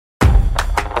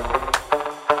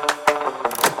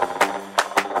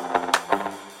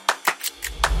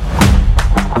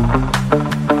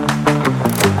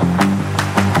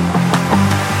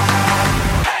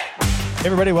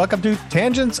everybody. Welcome to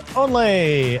Tangents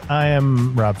Only. I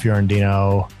am Rob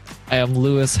Fiorentino. I am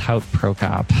Lewis Hout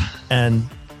Prokop. And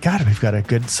God, we've got a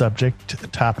good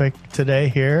topic today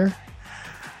here.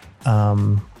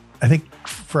 I think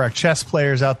for our chess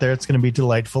players out there, it's going to be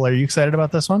delightful. Are you excited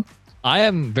about this one? I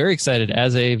am very excited.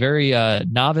 As a very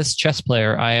novice chess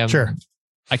player, I am. Sure.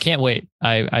 I can't wait.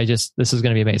 This is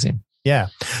going to be amazing. Yeah.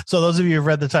 So those of you who've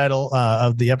read the title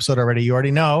of the episode already, you already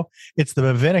know it's the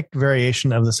Botvinnik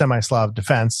variation of the Semi-Slav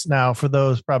defense. Now, for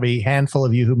those probably handful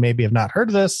of you who maybe have not heard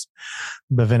of this,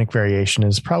 the Botvinnik variation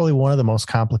is probably one of the most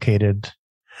complicated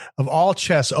of all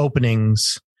chess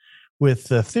openings, with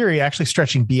the theory actually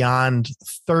stretching beyond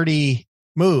 30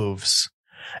 moves.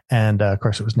 And of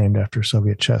course, it was named after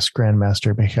Soviet chess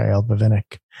Grandmaster Mikhail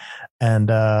Botvinnik. And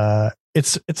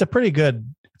it's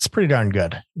pretty darn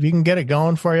good. If you can get it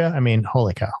going for you, I mean,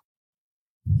 holy cow.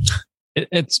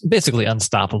 It's basically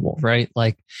unstoppable, right?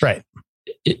 Right.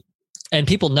 And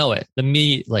people know it.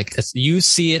 You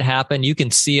see it happen, you can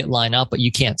see it line up, but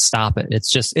you can't stop it.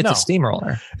 It's a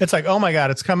steamroller. It's like, oh my God,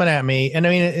 it's coming at me. And I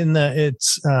mean,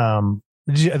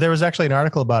 there was actually an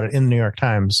article about it in the New York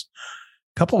Times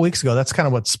a couple of weeks ago. That's kind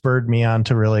of what spurred me on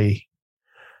to really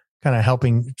kind of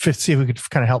see if we could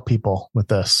kind of help people with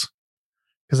this.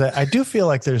 Because I do feel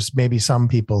like there's maybe some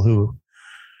people who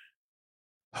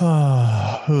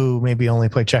maybe only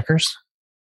play checkers.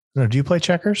 No, do you play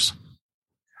checkers?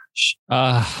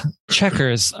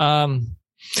 Checkers. I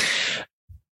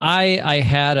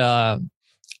had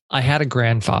a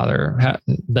grandfather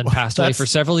that passed away for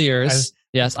several years.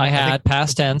 Yes, I had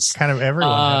past tense. Kind of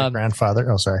everyone had a grandfather.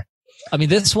 Oh, sorry. I mean,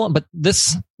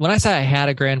 when I say I had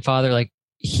a grandfather,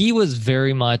 he was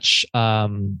very much,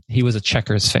 he was a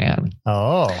checkers fan.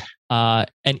 Oh.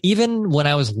 And even when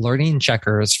I was learning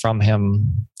checkers from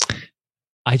him,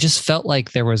 I just felt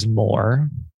like there was more,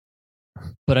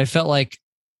 but I felt like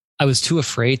I was too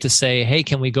afraid to say, hey,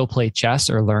 can we go play chess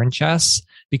or learn chess?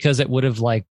 Because it would have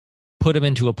put him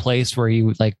into a place where he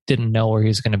didn't know where he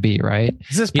was going to be. Right.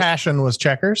 His passion was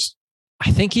checkers.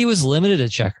 I think he was limited to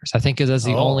checkers. I think that's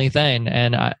the only thing.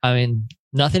 And I mean,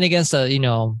 nothing against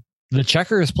the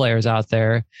checkers players out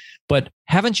there, but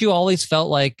haven't you always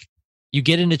felt like you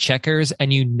get into checkers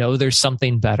and there's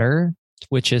something better,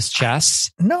 which is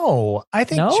chess? No, I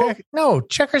think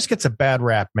checkers gets a bad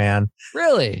rap, man.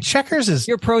 Really? Checkers is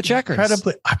you're pro checkers.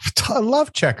 Incredibly, I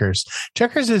love checkers.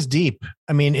 Checkers is deep.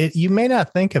 I mean, you may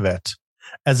not think of it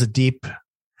as a deep,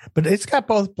 but it's got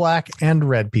both black and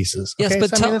red pieces. Yes,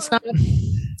 but it's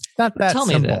not that tell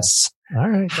simple. Me this. All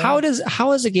right. How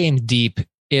is a game deep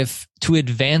if to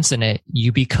advance in it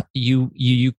you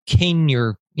cane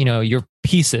your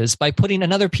pieces by putting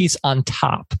another piece on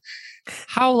top?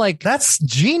 How that's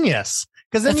genius.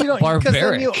 Because then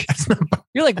barbaric.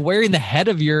 You're wearing the head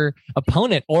of your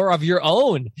opponent or of your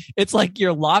own. It's like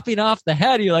you're lopping off the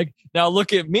head. You're like, now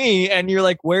look at me, and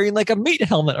you're wearing a meat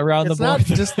helmet around the board. It's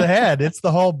not just the head; it's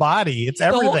the whole body. It's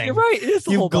everything. You're right. It's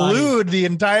the whole body. You glued the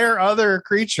entire other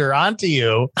creature onto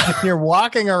you. You're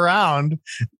walking around.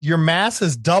 Your mass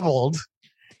is doubled,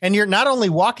 and you're not only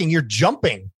walking; you're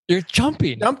jumping. You're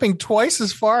jumping twice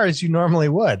as far as you normally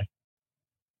would.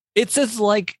 It's just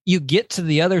you get to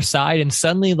the other side and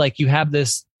suddenly you have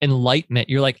this enlightenment.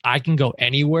 You're like, I can go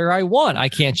anywhere I want. I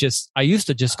used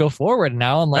to just go forward. And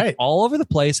now I'm all over the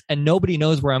place and nobody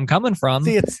knows where I'm coming from.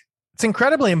 See, it's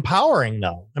incredibly empowering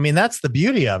though. I mean, that's the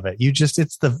beauty of it.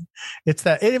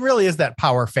 It really is that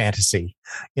power fantasy,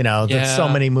 that so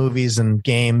many movies and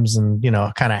games and,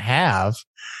 kind of have.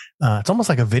 It's almost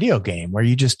like a video game where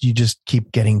you just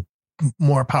keep getting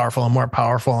more powerful and more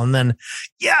powerful. And then,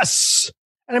 yes.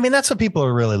 And I mean, that's what people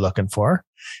are really looking for,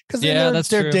 because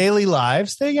their daily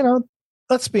lives,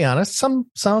 let's be honest.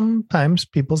 Sometimes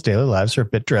people's daily lives are a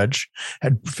bit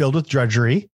filled with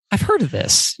drudgery. I've heard of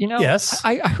this, Yes.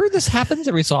 I heard this happens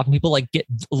every so often. People get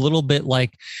a little bit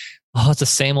it's the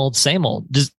same old.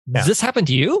 Does this happen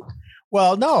to you?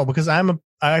 Well, no, because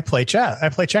I play chess. I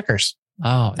play checkers.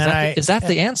 Oh, is that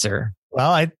the answer?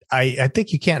 Well, I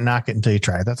think you can't knock it until you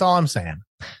try it. That's all I'm saying.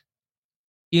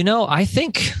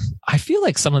 I feel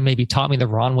like someone maybe taught me the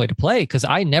wrong way to play, because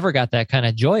I never got that kind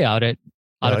of joy out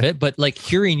of it. But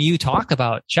hearing you talk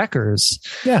about checkers,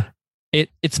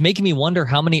 it's making me wonder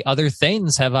how many other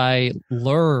things have I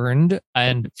learned.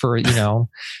 And for,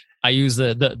 I use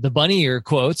the bunny ear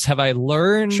quotes. Have I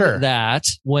learned that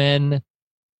when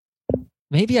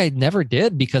maybe I never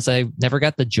did because I never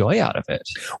got the joy out of it?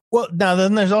 Well, now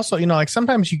then there's also,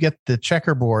 sometimes you get the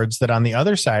checkerboards that on the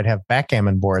other side have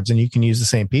backgammon boards and you can use the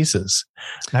same pieces.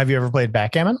 Have you ever played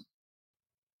backgammon?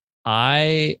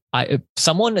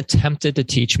 Someone attempted to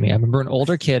teach me. I remember an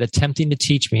older kid attempting to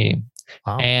teach me.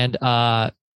 Wow. And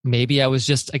maybe I was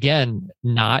just, again,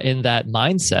 not in that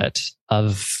mindset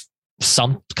of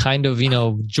some kind of,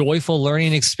 joyful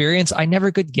learning experience. I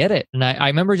never could get it. And I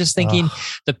remember just thinking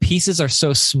the pieces are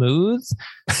so smooth.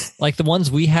 Like the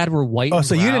ones we had were white. Oh,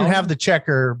 so you didn't have the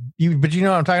checker, but you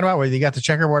know what I'm talking about, where you got the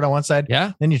checkerboard on one side.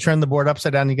 Yeah. Then you turn the board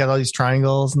upside down and you got all these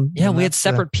triangles. We had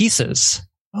separate pieces.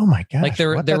 Oh my gosh. Like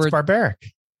that's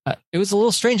barbaric. It was a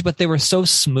little strange, but they were so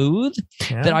smooth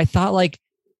that I thought like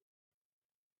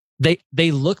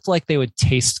they looked like they would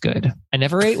taste good. I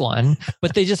never ate one,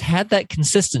 but they just had that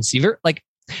consistency. Like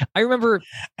I remember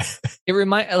they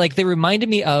reminded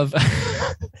me of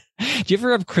do you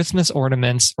ever have Christmas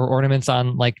ornaments or ornaments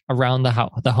on like around the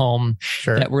home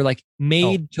that were like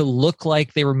made to look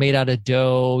like they were made out of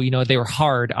dough? They were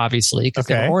hard, obviously, because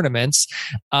they were ornaments.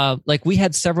 Like we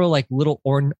had several like little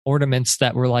ornaments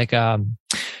that were like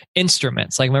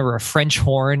instruments. Like I remember a French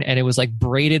horn, and it was like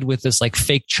braided with this like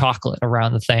fake chocolate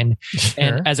around the thing. Sure.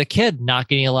 And as a kid, not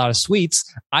getting a lot of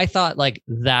sweets, I thought like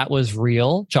that was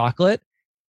real chocolate.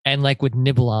 And like would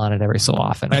nibble on it every so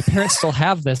often. My parents still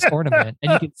have this ornament,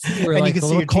 and you can see where like the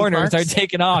little corners are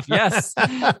taken off. Yes.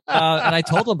 And I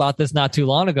told them about this not too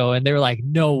long ago, and they were like,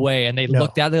 "No way!" And they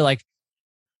looked out. They're like,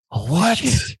 "What?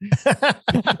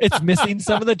 It's missing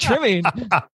some of the trimming."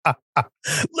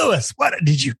 Lewis, what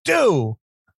did you do?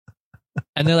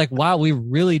 And they're like, "Wow, we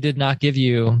really did not give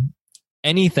you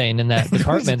anything in that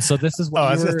department. So this is what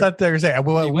I thought they were saying,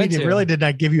 well, we really did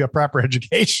not give you a proper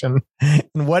education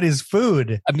in what is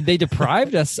food. I mean, they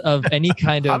deprived us of any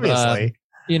kind of,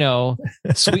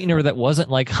 sweetener that wasn't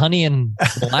like honey and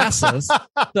molasses.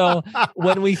 So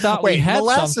when we thought we had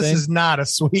molasses something, is not a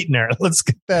sweetener. Let's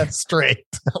get that straight.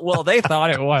 Well, they thought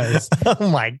it was. Oh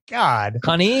my God.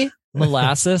 Honey,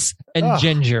 molasses, and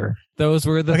ginger. Those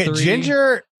were the three.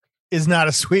 Ginger is not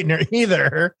a sweetener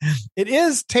either. It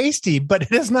is tasty, but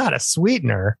it is not a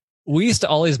sweetener. We used to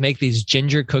always make these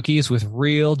ginger cookies with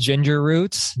real ginger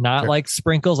roots, not like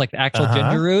sprinkles, like actual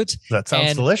ginger roots. That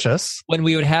sounds delicious. When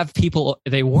we would have people,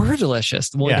 they were delicious.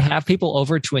 When we'd have people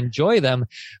over to enjoy them,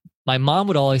 my mom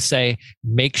would always say,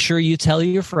 make sure you tell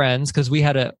your friends, because we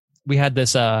had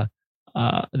this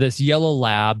this yellow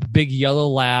lab, big yellow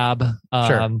lab.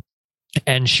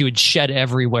 And she would shed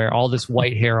everywhere, all this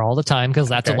white hair all the time, because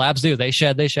that's what labs do. They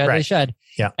shed.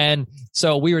 Yeah. And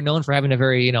so we were known for having a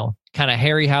very, kind of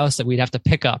hairy house that we'd have to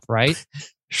pick up, right?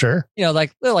 Sure.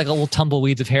 Like they're like a little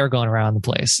tumbleweeds of hair going around the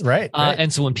place. Right.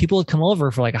 And so when people would come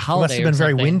over for like a holiday, it must have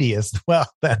been very windy as well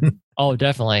then. Oh,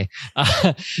 definitely.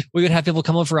 We would have people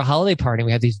come over for a holiday party. And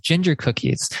we had these ginger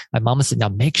cookies. My mom would say, now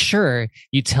make sure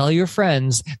you tell your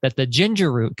friends that the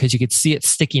ginger root, because you could see it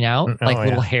sticking out like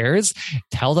little hairs.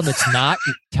 Tell them it's not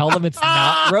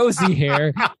rosy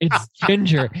hair. It's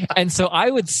ginger. And so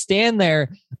I would stand there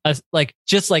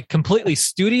just completely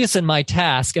studious in my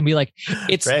task and be like,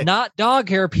 it's not dog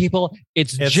hair, people.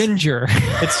 It's ginger.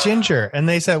 It's ginger. And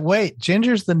they said, wait,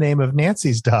 Ginger's the name of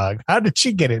Nancy's dog. How did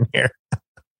she get in here?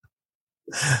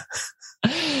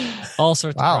 All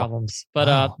sorts of problems,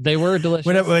 but they were delicious.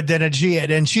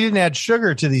 And she didn't add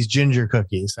sugar to these ginger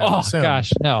cookies.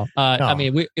 Gosh, no. I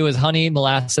mean, it was honey,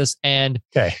 molasses, and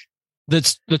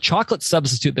the chocolate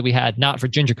substitute that we had, not for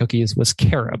ginger cookies, was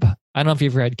carob. I don't know if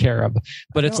you've ever had carob,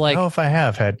 but it's like, I don't know if I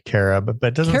have had carob, but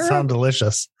it doesn't sound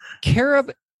delicious.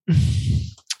 Carob.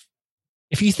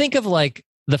 If you think of like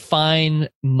the fine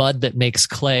mud that makes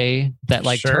clay that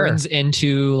turns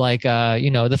into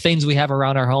the things we have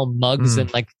around our home, mugs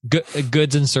and like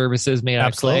goods and services made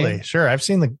out of clay. Absolutely. Sure. I've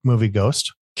seen the movie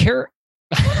Ghost. Carob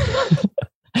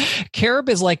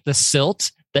is like the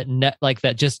silt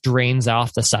that just drains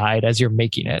off the side as you're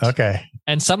making it. Okay.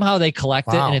 And somehow they collect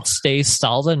it and it stays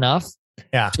solid enough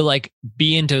to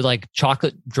be into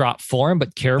chocolate drop form,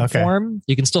 but carob form.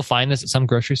 You can still find this at some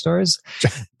grocery stores,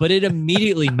 but it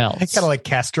immediately melts. Kind of like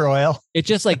castor oil. It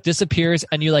just disappears,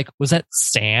 and you're like, was that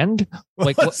sand?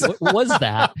 What was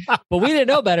that? But we didn't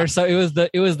know better, so it was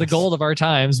the gold of our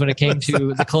times when it came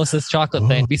to the closest chocolate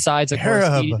thing, besides of course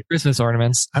eating Christmas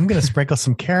ornaments. I'm gonna sprinkle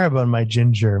some carob on my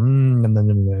ginger.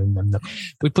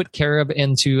 We put carob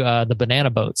into the banana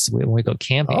boats when we go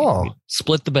camping. We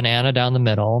split the banana down the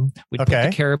middle. We'd put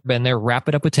the carob in there, wrap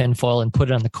it up with tinfoil, and put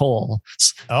it on the coal.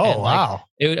 Wow.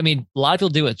 A lot of people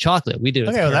do it with chocolate. We do it.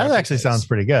 Okay, well, that actually sounds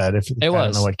pretty good. I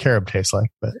don't know what carob tastes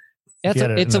like, but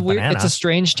it's a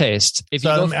strange taste.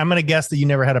 I'm going to guess that you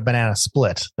never had a banana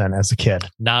split then as a kid.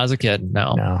 Not as a kid,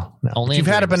 no. Only you've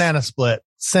had a banana split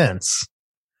since.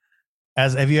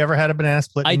 Have you ever had a banana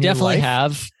split? I definitely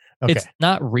have. Okay. It's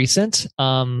not recent.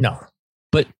 No,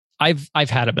 but I've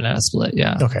had a banana split.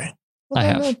 Yeah. Okay. Well, I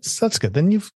have. That's good.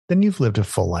 Then you've lived a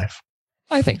full life.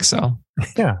 I think so.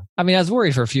 Yeah. I mean, I was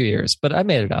worried for a few years, but I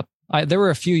made it up. There were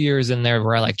a few years in there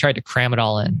where I like tried to cram it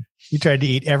all in. You tried to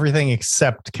eat everything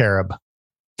except carob.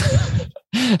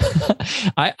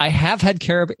 I have had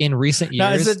carob in recent years.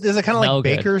 Now, is it kind of like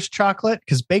Baker's chocolate?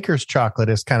 Because Baker's chocolate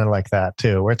is kind of like that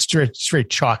too, where it's very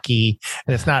chalky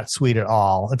and it's not sweet at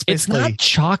all. It's not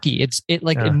chalky. It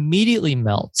immediately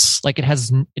melts. Like it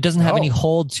doesn't have any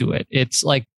hold to it. It's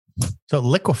like, so it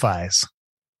liquefies.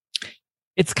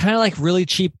 It's kind of like really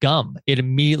cheap gum. It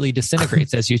immediately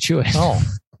disintegrates as you chew it. Oh,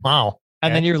 wow.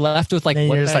 And then you're left with like,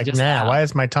 what you're just like, why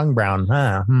is my tongue brown?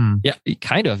 Yeah,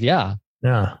 kind of. Yeah.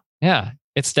 Yeah. Yeah.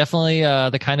 It's definitely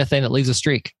the kind of thing that leaves a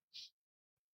streak.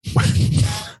 I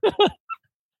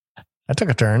took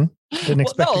a turn. Didn't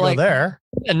expect to go there.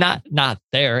 Not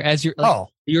there. As you're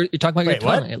you're talking about your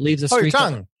tongue. What? It leaves a streak. Your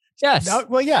tongue. Yes.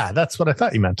 Well, yeah, that's what I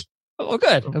thought you meant. Oh,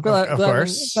 good. Of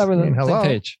course. We're on the same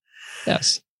page.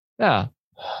 Yes. Yeah.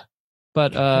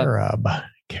 But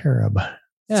carob.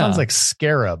 Yeah. Sounds like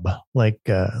scarab, like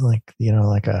a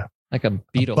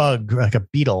beetle, bug, like a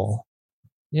beetle.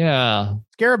 Yeah,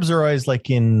 scarabs are always like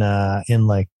in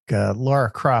Lara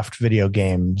Croft video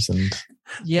games, and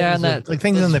and that like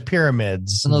things in the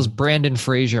pyramids and those Brandon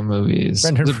Fraser movies.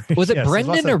 Was it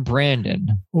Brendan or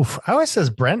Brandon? Oof, I always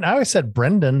said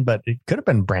Brendan, but it could have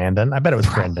been Brandon. I bet it was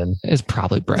Brendan. It's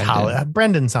probably Brendan.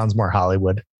 Brendan sounds more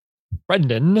Hollywood.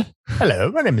 Brendan.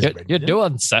 Hello, my name is Brendan. You're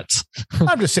doing sets.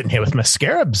 I'm just sitting here with my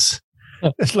scarabs,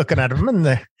 just looking at them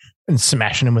and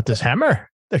smashing them with this hammer.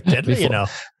 They're deadly, Yeah,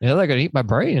 they're going to eat my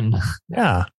brain.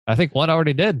 Yeah. I think one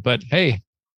already did, but hey,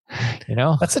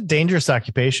 That's a dangerous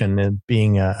occupation,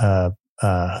 being an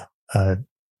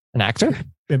actor?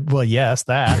 Well, yes,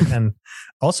 that. And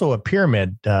also a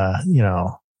pyramid,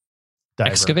 diver.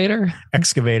 Excavator,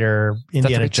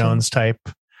 Indiana Jones type.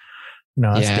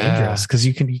 It's dangerous because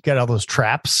you get all those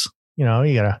traps. You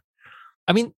gotta.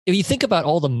 I mean, if you think about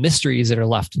all the mysteries that are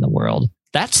left in the world,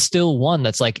 that's still one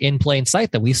that's like in plain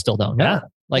sight that we still don't know. Yeah.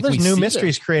 Like there's new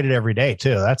mysteries created every day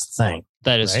too. That's the thing.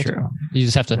 That is true. You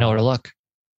just have to know where to look,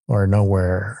 or know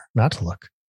where not to look.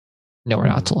 Know where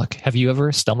not to look. Have you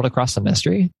ever stumbled across a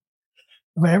mystery?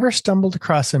 Have I ever stumbled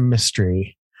across a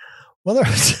mystery? Well, there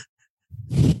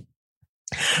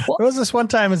was this one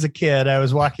time as a kid, I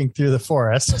was walking through the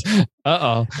forest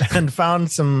and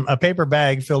found a paper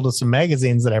bag filled with some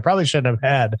magazines that I probably shouldn't have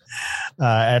had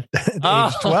at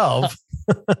age 12.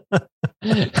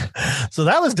 So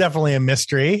that was definitely a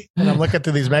mystery. And I'm looking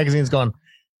through these magazines going,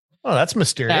 oh, that's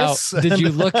mysterious. Now, did you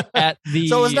look at the...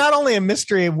 So it was not only a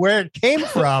mystery of where it came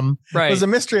from, right. It was a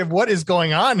mystery of what is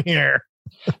going on here.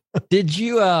 Did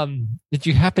you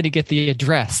happen to get the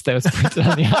address that was printed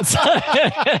on the outside?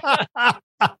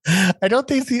 I don't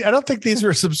think these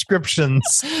were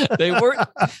subscriptions. They weren't.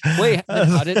 Wait,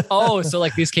 so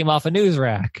like these came off a news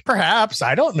rack. Perhaps.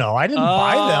 I don't know. I didn't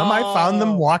buy them. I found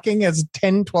them walking as a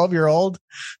 10, 1212-year-old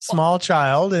small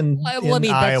child in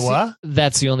Iowa.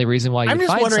 That's the only reason why you I'm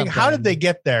just wondering, how did they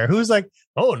get there? Who's like,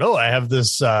 oh no, I have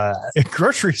this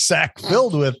grocery sack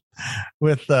filled with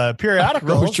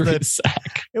periodicals.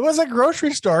 Sack. It was a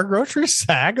grocery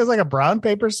sack. It was like a brown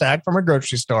paper sack from a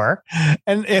grocery store.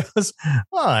 And it was,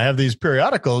 I have these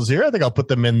periodicals here. I think I'll put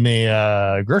them in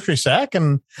the grocery sack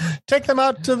and take them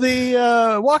out to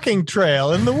the walking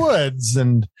trail in the woods.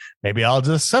 And maybe I'll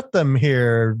just set them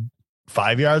here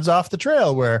 5 yards off the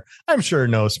trail where I'm sure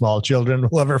no small children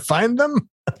will ever find them.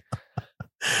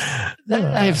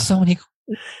 I have so many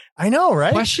I know,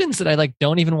 right? questions that I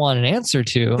don't even want an answer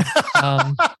to.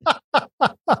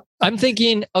 I'm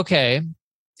thinking, okay,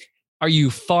 are you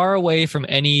far away from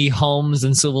any homes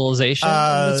and civilization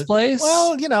in this place?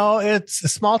 Well, it's a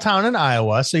small town in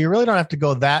Iowa, so you really don't have to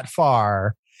go that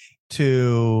far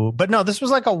but no, this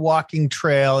was like a walking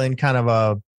trail in kind of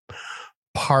a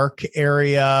park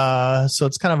area. So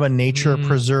it's kind of a nature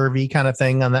preserve-y kind of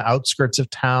thing on the outskirts of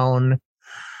town.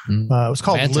 It was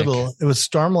called Romantic. It was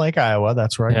Storm Lake, Iowa.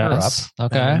 That's where I grew up.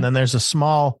 Okay. And then there's a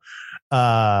small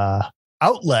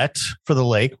outlet for the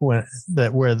lake where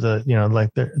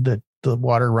the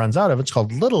water runs out of. It's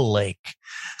called Little Lake.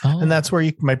 And that's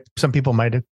where some people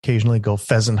might occasionally go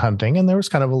pheasant hunting. And there was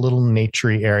kind of a little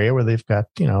naturey area where they've got,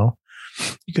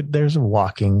 there's a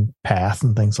walking path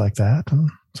and things like that.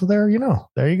 And so there you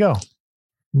go.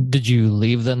 Did you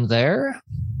leave them there?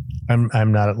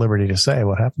 I'm not at liberty to say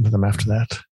what happened to them after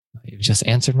that. You've just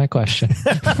answered my question.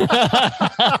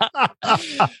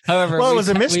 However, it was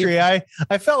a mystery. I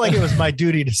felt like it was my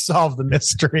duty to solve the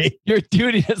mystery. Your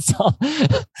duty to solve.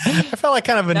 I felt like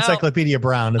kind of Encyclopedia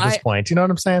Brown at this point. You know what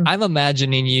I'm saying? I'm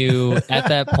imagining you at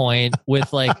that point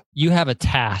with you have a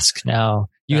task now.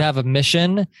 You have a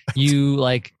mission. You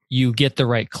you get the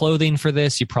right clothing for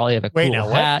this. You probably have a cool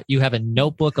hat. You have a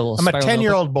notebook, a little. I'm a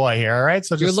 10-year-old boy here. All right.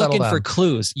 So you're looking for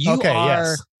clues.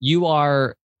 You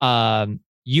are I'm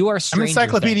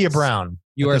Encyclopedia Brown.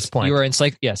 You are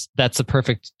yes, that's a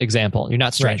perfect example. You're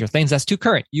not Stranger Things. That's too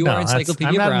current. You are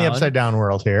Encyclopedia Brown. I'm not in the upside down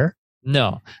world here.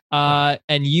 No.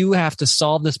 And you have to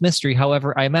solve this mystery.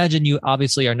 However, I imagine you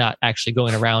obviously are not actually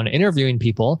going around interviewing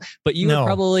people, but you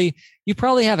probably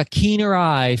have a keener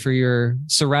eye for your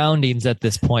surroundings at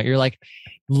this point. You're like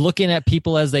looking at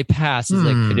people as they pass. It's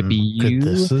like, could it be you?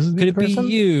 Could it be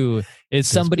you? Is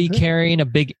somebody carrying a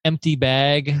big empty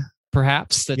bag?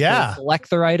 Perhaps that they collect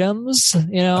their items,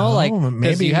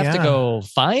 maybe you have to go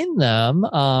find them.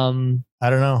 I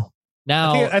don't know.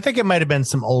 Now, I think it might have been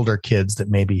some older kids that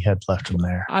maybe had left them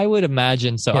there. I would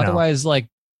imagine so. Otherwise, they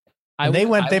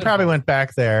probably went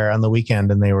back there on the weekend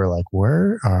and they were like,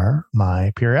 "Where are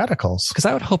my periodicals?" Because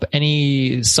I would hope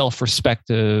any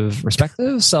self-respecting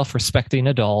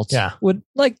adult would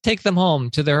take them home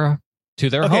to their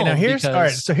home. Now here's all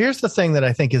right. So here's the thing that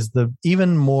I think is the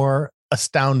even more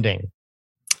astounding.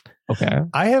 Okay.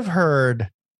 I have heard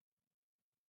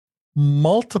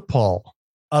multiple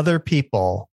other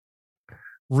people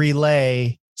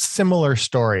relay similar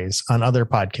stories on other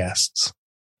podcasts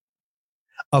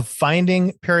of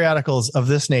finding periodicals of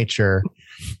this nature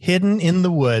hidden in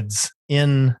the woods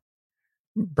in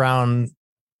brown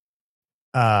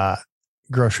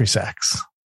grocery sacks.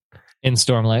 In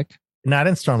Storm Lake? Not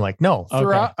in Storm Lake. No,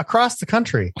 across the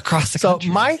country. So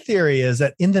my theory is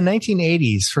that in the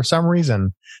 1980s, for some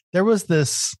reason, there was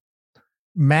this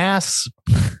mass,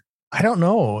 I don't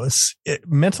know,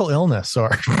 mental illness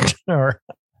or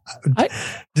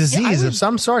disease of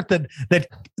some sort that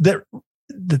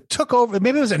took over.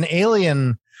 Maybe it was an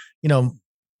alien,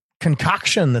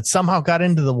 concoction that somehow got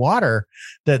into the water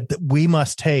that we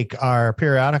must take our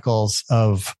periodicals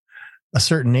of a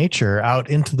certain nature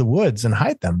out into the woods and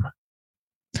hide them.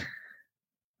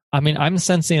 I mean, I'm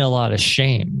sensing a lot of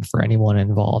shame for anyone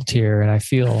involved here, and I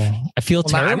feel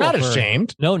terrible. I'm not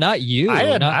ashamed. No, not you.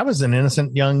 I was an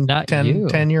innocent young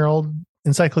 10-year-old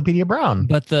Encyclopedia Brown.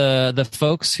 But the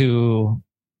folks who,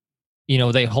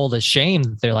 they hold a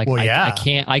shame. They're like,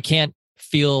 I can't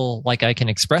feel like I can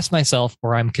express myself,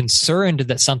 or I'm concerned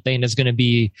that something is going to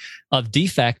be of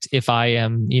defect if I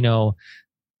am,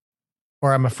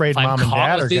 or I'm afraid mom and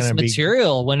dad are going to be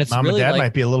material when it's mom really and dad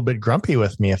might be a little bit grumpy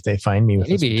with me if they find me with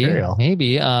this material.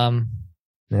 Maybe. Yeah.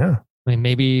 I mean,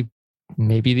 maybe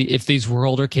if these were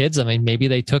older kids, I mean, maybe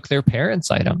they took their parents'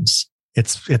 items.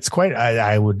 It's quite,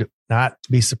 I would not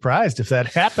be surprised if that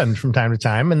happened from time to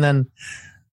time. And then,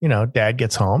 dad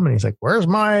gets home and he's like, "Where's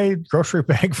my grocery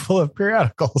bag full of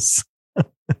periodicals?"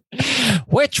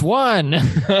 Which one?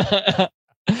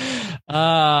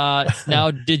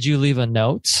 Now, did you leave a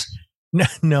note?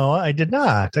 No, I did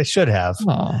not. I should have.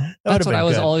 Oh, that's what I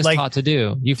was always taught to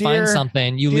do. You find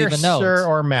something, you leave a note. Sir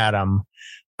or madam,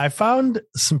 I found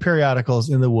some periodicals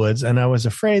in the woods and I was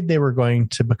afraid they were going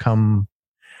to become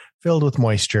filled with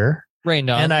moisture. Rained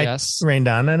on, Rained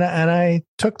on, and I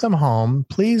took them home.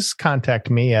 Please contact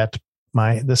me at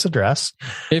this address.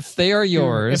 If they are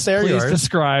yours, please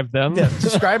describe them. Yeah,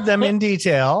 describe them in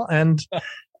detail and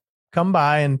come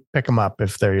by and pick them up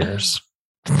if they're yours.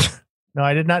 No,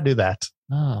 I did not do that.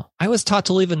 Oh, I was taught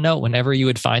to leave a note whenever you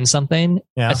would find something,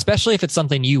 especially if it's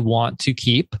something you want to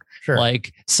keep. Sure.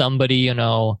 Like somebody, I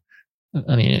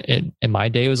mean, in my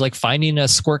day, it was like finding a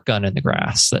squirt gun in the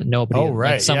grass that nobody,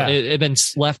 it had been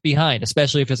left behind,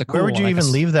 especially if it's a cool one. Where would you even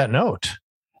leave that note?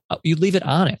 You'd leave it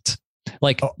on it.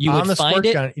 Like you would find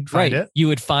it, gun, you'd find it. You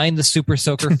would find the Super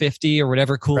Soaker 50 or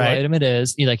whatever cool item it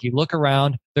is. You look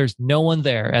around, there's no one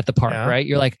there at the park, right?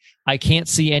 You're like, I can't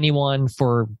see anyone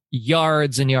for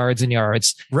yards and yards and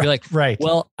yards. Right. You're like, right.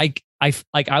 Well, I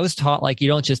was taught you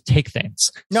don't just take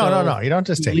things. No. You don't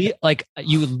just take it.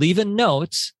 You would leave a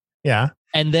note. Yeah.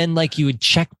 And then you would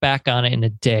check back on it in a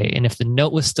day. And if the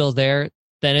note was still there,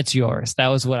 then it's yours. That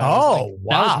was what I was like.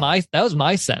 Wow. That was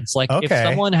my sense. If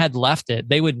someone had left it,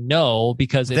 they would know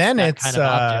because it's then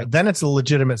it's a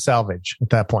legitimate salvage at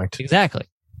that point. Exactly.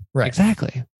 Right.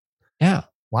 Exactly. Yeah.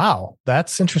 Wow.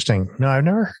 That's interesting. No, I've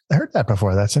never heard that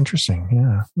before. That's interesting.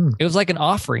 Yeah. It was like an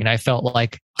offering. I felt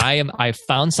like I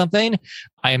found something.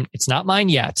 It's not mine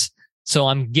yet. So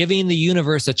I'm giving the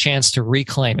universe a chance to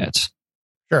reclaim it.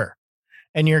 Sure.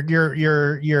 And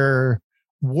you're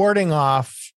warding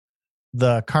off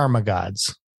the karma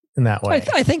gods in that way.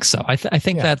 I think so. I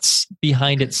think that's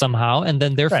behind it somehow. And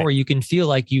then therefore you can feel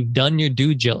like you've done your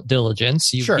due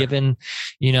diligence. You've given,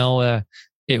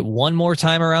 it one more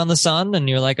time around the sun and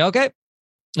you're like, okay.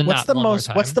 What's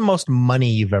the most money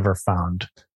you've ever found?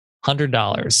 $100.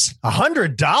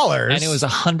 $100? And it was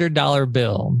 $100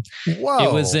 bill. Whoa.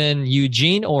 It was in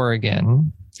Eugene,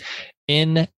 Oregon,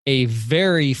 in a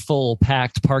very full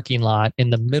packed parking lot in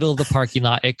the middle of the parking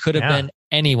lot. It could have been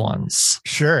anyone's.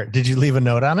 Sure. Did you leave a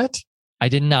note on it? I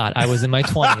did not. I was in my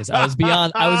 20s. I was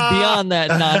beyond that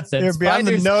nonsense. You're beyond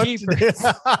the note.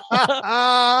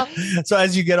 So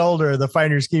as you get older, the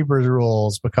finders keepers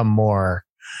rules become more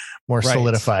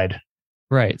solidified.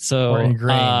 Right. So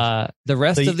the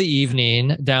rest of the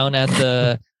evening down at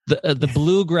the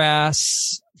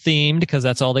bluegrass themed, because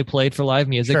that's all they played for live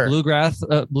music. Sure.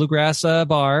 Bluegrass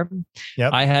bar.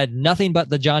 Yep. I had nothing but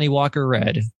the Johnny Walker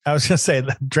Red. I was going to say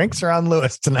the drinks are on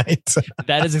Lewis tonight.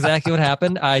 That is exactly what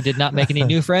happened. I did not make any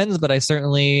new friends, but I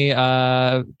certainly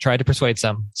tried to persuade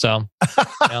some. So,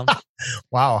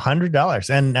 wow, $100.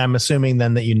 And I'm assuming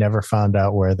then that you never found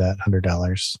out where that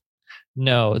 $100.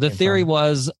 No, the theory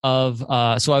was so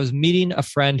I was meeting a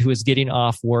friend who was getting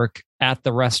off work at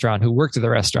the restaurant, who worked at the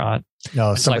restaurant.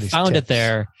 No, so I found it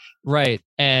there. Right.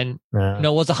 And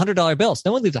it was $100 bills.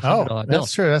 No one leaves $100 bill.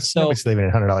 That's true. That's so nobody's leaving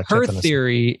a $100 Her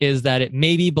theory is that it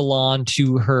maybe belonged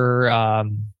to her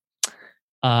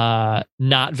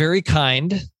not very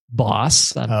kind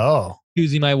boss.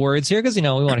 Using my words here because we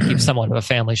want to keep somewhat of a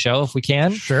family show if we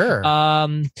can. Sure.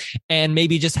 And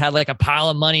maybe just had like a pile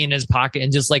of money in his pocket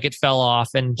and just like it fell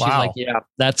off. And she's like, yeah,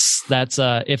 that's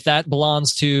if that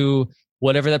belongs to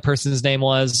whatever that person's name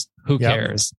was, who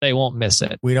cares? They won't miss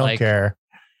it. We don't care.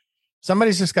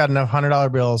 Somebody's just got enough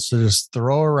 $100 bills to just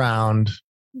throw around.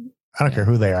 I don't care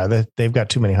who they are. They've got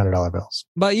too many $100 bills.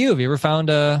 But have you ever found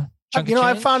a chunk of change?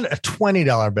 I found a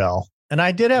 $20 bill, and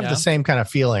I did have the same kind of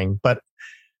feeling, but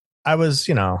I was,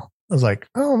 I was like,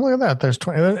 oh, look at that. There's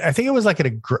 20. I think it was like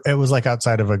it was like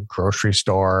outside of a grocery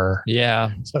store.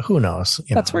 Yeah. So who knows?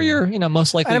 That's where you're,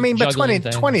 most likely. And I mean, but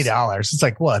 $20. It's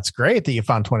like, well, it's great that you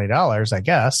found $20. I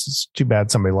guess it's too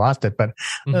bad somebody lost it. But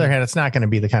on the other hand, it's not going to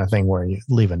be the kind of thing where you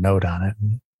leave a note on it.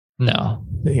 No.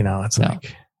 It's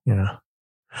like,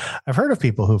 I've heard of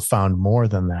people who found more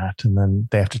than that, and then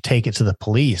they have to take it to the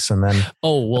police, and then the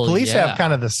police have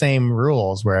kind of the same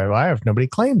rules where if nobody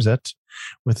claims it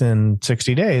within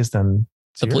 60 days, then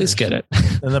the police get it.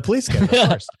 Then the police get it. Of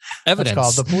course. Evidence. It's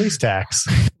called the police tax.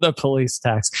 The police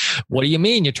tax. What do you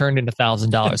mean you turned in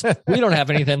 $1,000? We don't have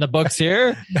anything in the books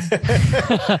here.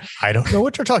 I don't know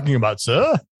what you're talking about,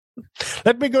 sir.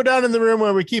 Let me go down in the room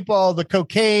where we keep all the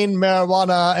cocaine,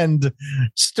 marijuana, and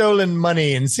stolen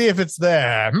money and see if it's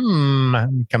there.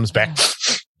 He comes back.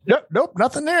 Nope,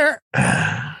 nothing there.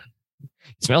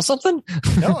 Smell something?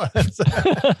 No,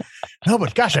 no,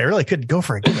 but gosh, I really could go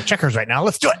for a game of checkers right now.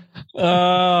 Let's do it.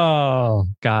 Oh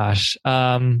gosh,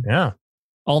 yeah,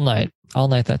 all night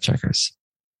that checkers.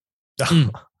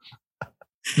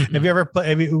 Have you ever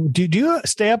played? Do you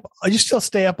stay up? You still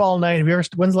stay up all night? Have you ever?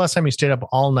 When's the last time you stayed up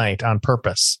all night on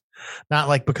purpose? Not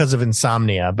like because of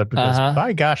insomnia, but because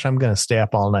by gosh, I'm going to stay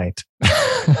up all night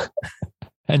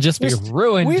and just be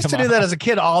ruined. We used to do that as a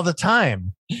kid all the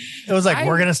time. It was like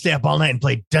we're going to stay up all night and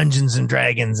play Dungeons and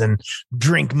Dragons and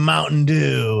drink Mountain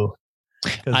Dew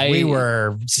because we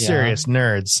were serious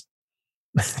nerds.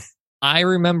 I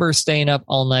remember staying up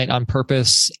all night on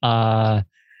purpose.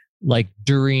 Like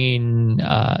during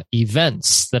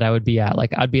events that I would be at,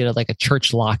 like I'd be at like a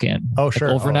church lock-in,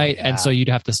 overnight, and so you'd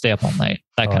have to stay up all night,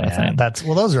 that kind of thing.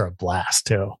 Those are a blast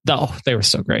too. Oh, they were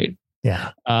so great.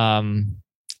 Yeah,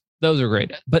 those are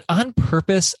great. But on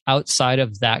purpose, outside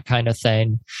of that kind of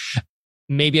thing,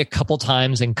 maybe a couple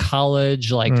times in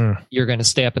college, like you're going to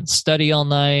stay up and study all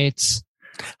night.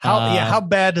 How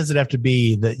bad does it have to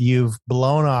be that you've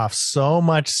blown off so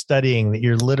much studying that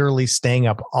you're literally staying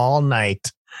up all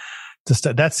night?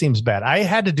 That seems bad. I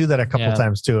had to do that a couple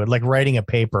times too, like writing a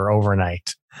paper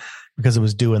overnight because it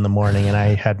was due in the morning and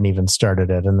I hadn't even started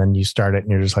it. And then you start it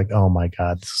and you're just like, oh my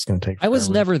God, this is going to take forever. I was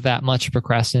never that much a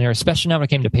procrastinator, especially now when it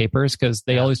came to papers, because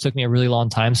they always took me a really long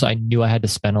time. So I knew I had to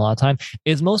spend a lot of time.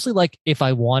 It's mostly like if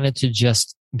I wanted to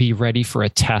just be ready for a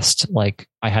test, like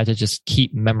I had to just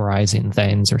keep memorizing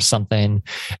things or something.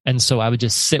 And so I would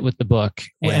just sit with the book.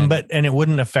 And it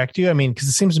wouldn't affect you? I mean, because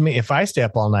it seems to me if I stay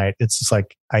up all night, it's just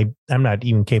like I'm not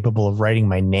even capable of writing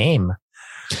my name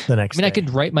the next day. I could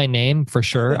write my name for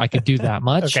sure. I could do that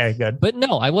much. Okay, good. But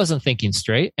no, I wasn't thinking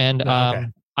straight. And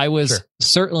I was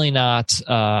certainly not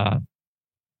the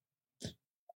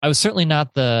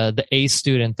A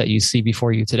student that you see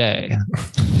before you today.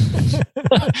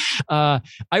 I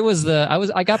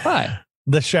got by.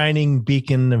 The shining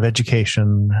beacon of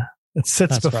education. It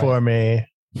sits before me.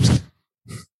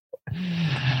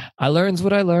 I learns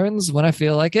what I learns when I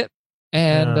feel like it.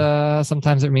 And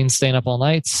sometimes it means staying up all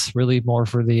night, really more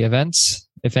for the events.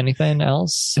 if anything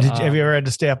else. Have you ever had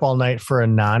to stay up all night for a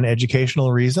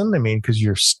non-educational reason? I mean, because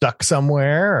you're stuck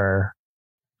somewhere, or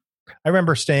I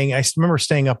remember staying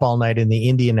up all night in the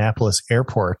Indianapolis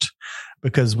airport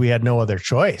because we had no other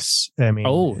choice. I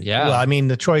mean,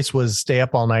 the choice was stay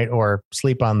up all night or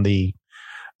sleep on the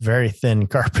very thin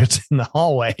carpet in the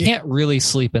hallway. You can't really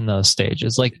sleep in those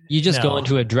stages. Like you just go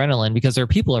into adrenaline because there are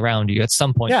people around you at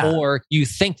some point, or you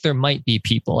think there might be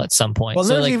people at some point. Well,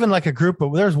 so there's even like a group,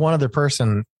 but there's one other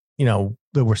person, that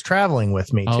was traveling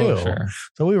with me too. Sure.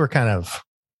 So we were kind of,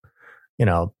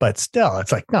 but still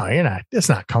it's like, no, you're not, it's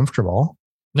not comfortable.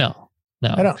 No.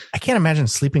 I can't imagine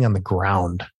sleeping on the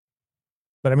ground.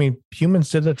 But I mean, humans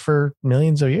did it for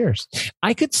millions of years.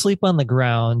 I could sleep on the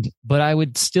ground, but I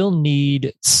would still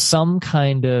need some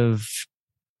kind of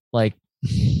like,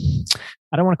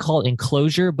 I don't want to call it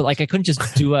enclosure, but like I couldn't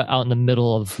just do it out in the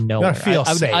middle of nowhere.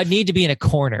 I'd need to be in a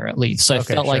corner at least. So I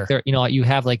felt like there, you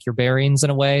have like your bearings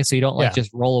in a way, so you don't like just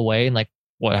roll away and like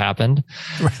what happened.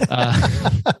 Did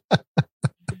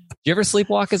you ever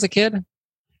sleepwalk as a kid?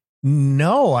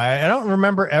 No, I don't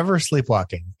remember ever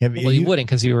sleepwalking. You wouldn't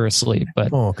because you were asleep. But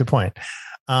good point.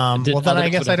 Well, then I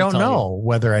guess I don't know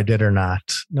whether I did or not.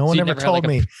 No one ever told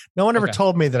me. No one ever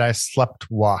told me that I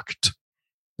slept walked.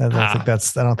 I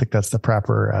don't think that's the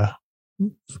proper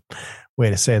way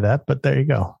to say that. But there you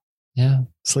go. Yeah,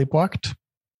 sleepwalked.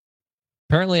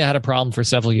 Apparently, I had a problem for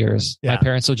several years. Yeah. My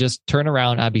parents would just turn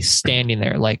around. I'd be standing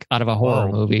there like out of a horror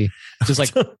movie, just like.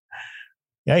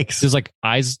 Yikes. Just like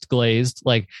eyes glazed,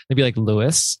 like maybe like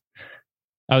Lewis.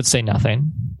 I would say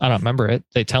nothing. I don't remember it.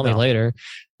 They tell me later,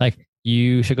 like,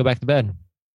 you should go back to bed.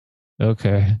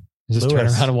 Okay. Just turn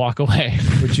around and walk away.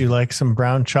 Would you like some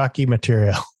brown chalky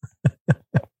material?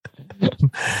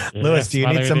 Lewis, do you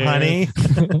need some honey?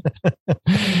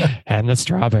 And the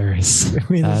strawberries.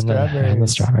 And the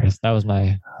strawberries. That was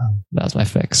my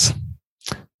fix.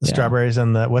 The strawberries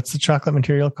and what's the chocolate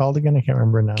material called again? I can't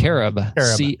remember now. Carob.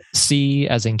 C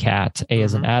as in cat, A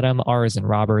as in Adam, R as in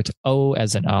Robert, O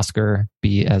as in Oscar,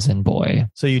 B as in boy.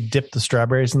 So you dip the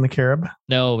strawberries in the carob?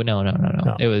 No.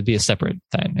 It would be a separate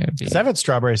thing. Because I've had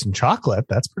strawberries and chocolate.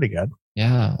 That's pretty good.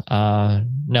 Yeah.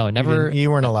 No, never.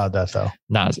 You weren't allowed that though.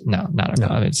 No.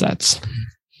 I mean, that's.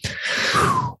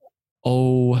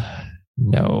 Oh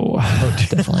no!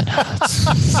 Definitely not.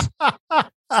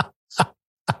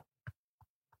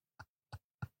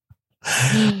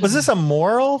 Was this a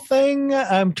moral thing?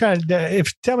 I'm trying to.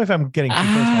 Tell me if I'm getting too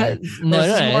personal. No,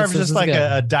 it's more of just like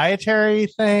a dietary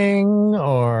thing,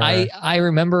 or I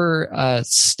remember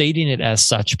stating it as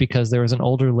such because there was an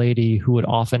older lady who would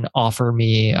often offer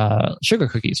me sugar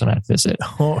cookies when I'd visit.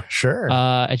 Oh, sure.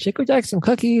 And she'd go like some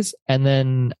cookies, and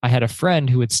then I had a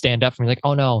friend who would stand up and be like,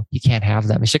 "Oh no, you can't have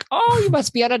them." And she's like, "Oh, you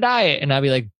must be on a diet," and I'd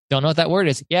be like, "Don't know what that word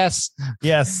is." Yes,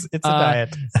 it's a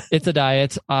diet. It's a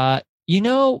diet.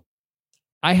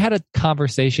 I had a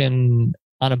conversation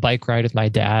on a bike ride with my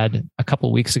dad a couple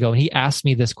of weeks ago, and he asked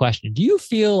me this question: do you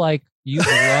feel like you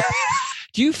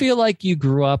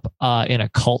grew up in a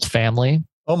cult family?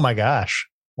 Oh my gosh.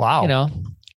 Wow.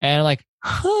 And like,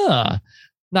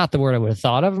 not the word I would have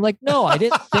thought of. I'm like, no, I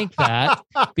didn't think that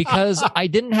because I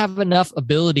didn't have enough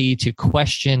ability to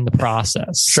question the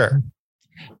process. Sure.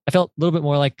 I felt a little bit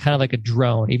more like kind of like a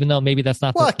drone, even though maybe that's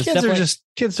not. Well, kids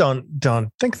don't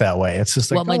think that way. It's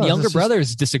just like, my younger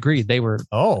brothers disagreed. They were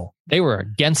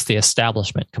against the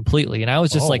establishment completely, and I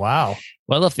was just wow.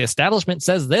 Well, if the establishment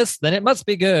says this, then it must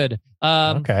be good.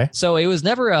 Okay. So it was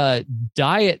never a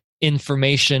diet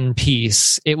information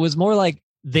piece. It was more like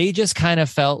they just kind of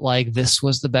felt like this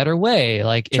was the better way.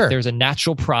 Like if there's a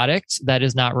natural product that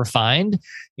is not refined,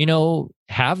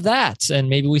 have that. And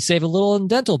maybe we save a little in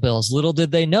dental bills. Little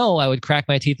did they know I would crack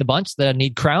my teeth a bunch, that I'd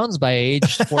need crowns by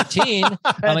age 14 on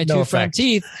my two front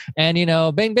teeth. And,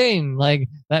 bang, bang, like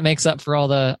that makes up for all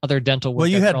the other dental work. Well,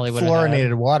 you had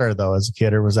fluorinated water though as a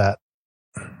kid, or was that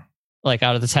like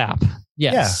out of the tap?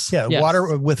 Yes. Yeah. Yes.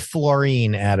 Water with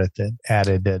fluorine added.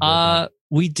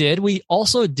 We did. We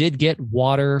also did get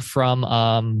water from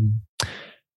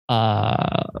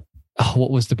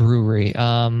what was the brewery?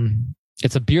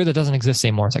 It's a beer that doesn't exist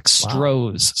anymore. It's like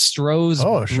Stroh's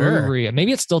Brewery. Sure.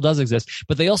 Maybe it still does exist,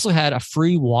 but they also had a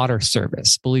free water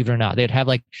service, believe it or not. They'd have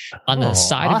like on the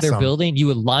side of their building, you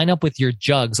would line up with your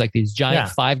jugs, like these giant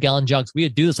 5-gallon jugs. We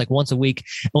would do this like once a week,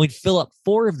 and we'd fill up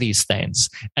 4 of these things,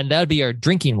 and that would be our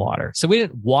drinking water. So we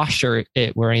didn't wash it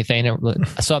or anything.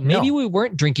 So maybe we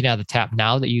weren't drinking out of the tap.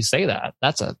 Now that you say that,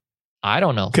 I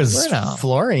don't know. Because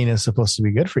fluorine is supposed to be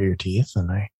good for your teeth.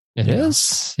 And it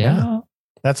is. Yeah.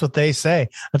 That's what they say.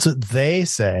 So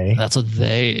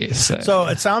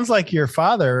it sounds like your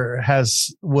father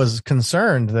was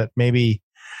concerned that maybe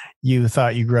you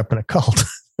thought you grew up in a cult.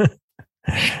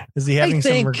 Is he having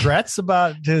some regrets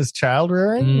about his child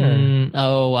rearing?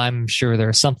 Oh, I'm sure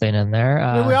there's something in there.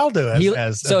 I mean, we all do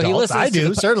as adults. I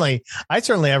do. Certainly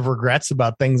have regrets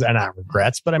about things, and not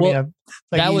regrets, but I mean,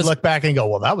 you look back and go,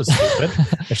 well, that was stupid.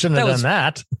 I shouldn't have done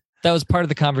that. That was part of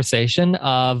the conversation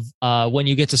of when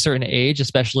you get to a certain age,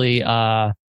 especially.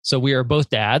 So we are both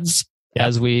dads,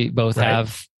 as we both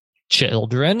have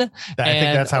children. I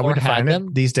think that's how we define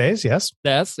it these days. Yes.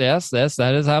 Yes.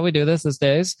 That is how we do this these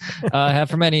days. Have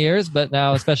for many years, but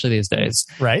now especially these days.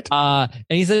 Right. And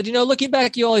he said, looking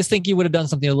back, you always think you would have done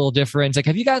something a little different. It's like,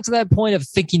 have you gotten to that point of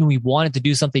thinking we wanted to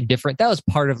do something different? That was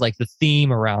part of like the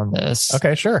theme around this.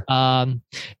 Okay, sure. And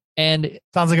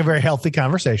sounds like a very healthy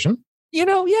conversation.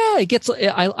 It gets,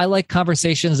 I like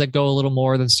conversations that go a little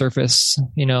more than surface,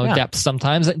 depth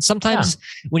sometimes. And sometimes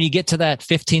when you get to that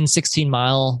 15, 16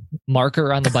 mile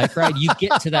marker on the bike ride, you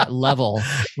get to that level,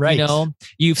 right?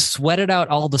 You've sweated out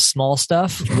all the small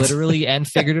stuff, literally and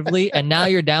figuratively. And now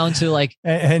you're down to like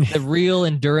the real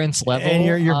endurance level. And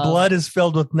your blood is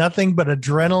filled with nothing but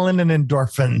adrenaline and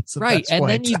endorphins. Right. And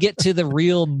then you get to the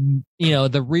real,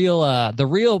 the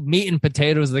real meat and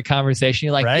potatoes of the conversation.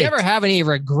 You're like, do you ever have any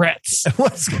regrets? And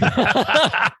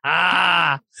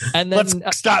then let's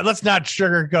not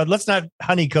sugarcoat. Let's not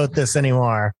honeycoat this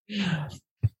anymore.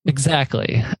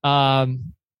 Exactly.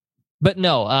 But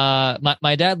no,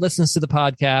 my dad listens to the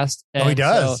podcast. And he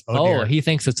does. So, he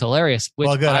thinks it's hilarious, which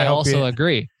I also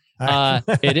agree.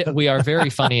 We are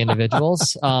very funny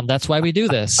individuals. That's why we do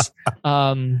this.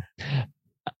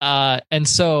 And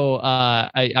so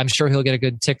I'm sure he'll get a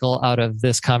good tickle out of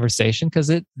this conversation because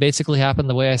it basically happened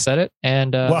the way I said it.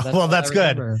 And that's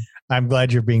good. I'm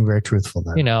glad you're being very truthful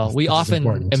then. We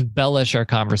often embellish our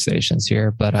conversations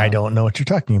here, but I don't know what you're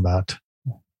talking about.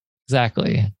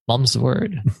 Exactly. Mum's the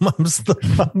word. Mum's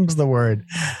the word.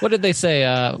 What did they say?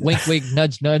 Wink, wink,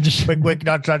 nudge, nudge. Wink, wink,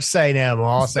 nudge, nudge. Say no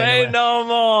more. Say no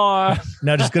more.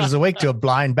 Not as good as a wink to a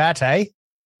blind bat, eh?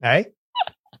 Hey.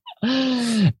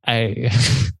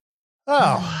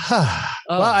 Well,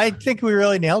 I think we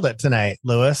really nailed it tonight,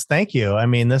 Lewis. Thank you. I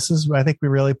mean, I think we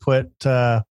really put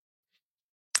a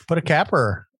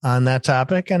capper on that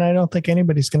topic, and I don't think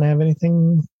anybody's going to have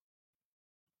anything.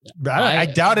 I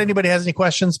doubt anybody has any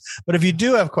questions, but if you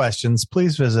do have questions,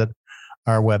 please visit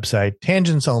our website,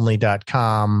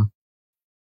 tangentsonly.com,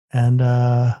 and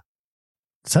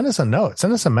send us a note,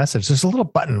 send us a message. There's a little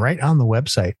button right on the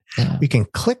website. Yeah. You can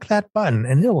click that button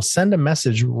and it will send a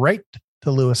message right to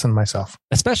Lewis and myself.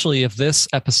 Especially if this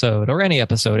episode or any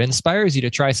episode inspires you to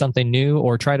try something new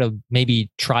or try to maybe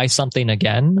try something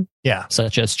again. Yeah.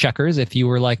 Such as checkers. If you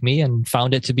were like me and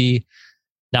found it to be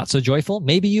not so joyful,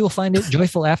 maybe you'll find it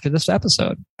joyful after this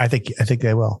episode. I think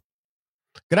they will.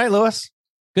 Good night, Lewis.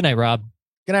 Good night, Rob.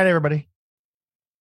 Good night, everybody.